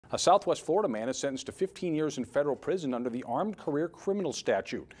A Southwest Florida man is sentenced to 15 years in federal prison under the Armed Career Criminal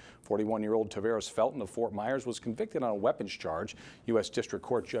Statute. 41-year-old Tavares Felton of Fort Myers was convicted on a weapons charge. U.S. District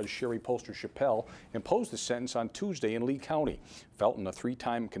Court Judge Sherry Polster-Chappelle imposed the sentence on Tuesday in Lee County. Felton, a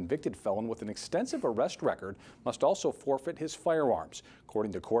three-time convicted felon with an extensive arrest record, must also forfeit his firearms.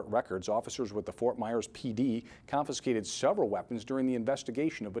 According to court records, officers with the Fort Myers PD confiscated several weapons during the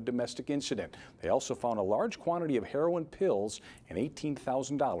investigation of a domestic incident. They also found a large quantity of heroin pills and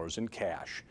 $18,000 in cash.